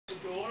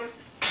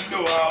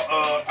know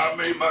how I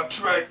made my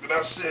track that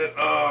I said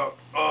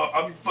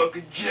I'm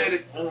fucking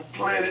jetted on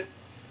planet.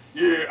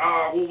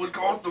 Yeah, what was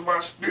going through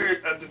my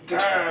spirit at the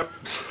time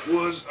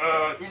was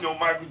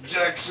Michael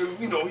Jackson,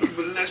 he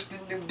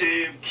molesting them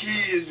damn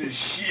kids and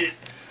shit.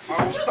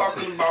 I was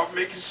talking about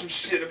making some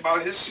shit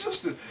about his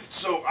sister.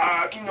 So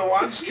I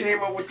just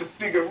came up with the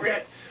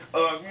figurette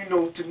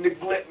to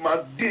neglect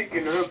my dick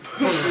and her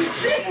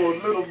pussy for a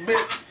little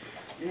bit.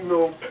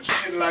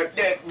 Shit like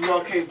that,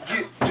 I can't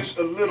get just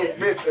a little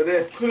bit of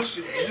that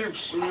pussy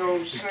juice, you know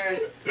what I'm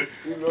saying?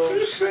 You know what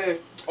I'm saying?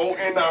 Oh,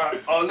 and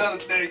another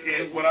thing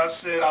is what I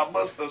said, I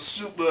must a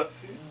super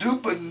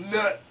duper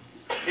nut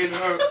in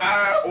her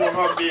eye or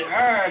her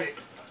behind.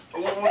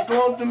 What was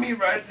going through me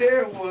right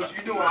there was,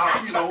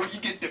 how, when you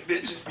get the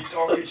bitches be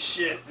talking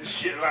shit and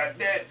shit like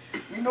that,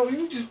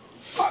 you just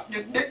pop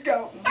your dick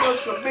out and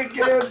bust a big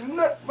ass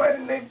nut right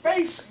in their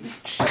face and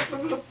shut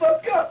them the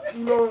fuck up,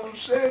 you know what I'm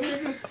saying,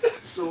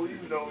 nigga? So,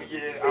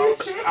 yeah,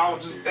 I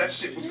was just, that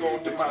shit was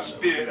going through my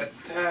spirit at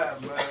the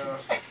time,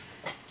 man.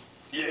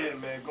 Yeah,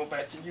 man, go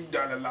back to you,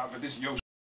 Donald Lava, this is your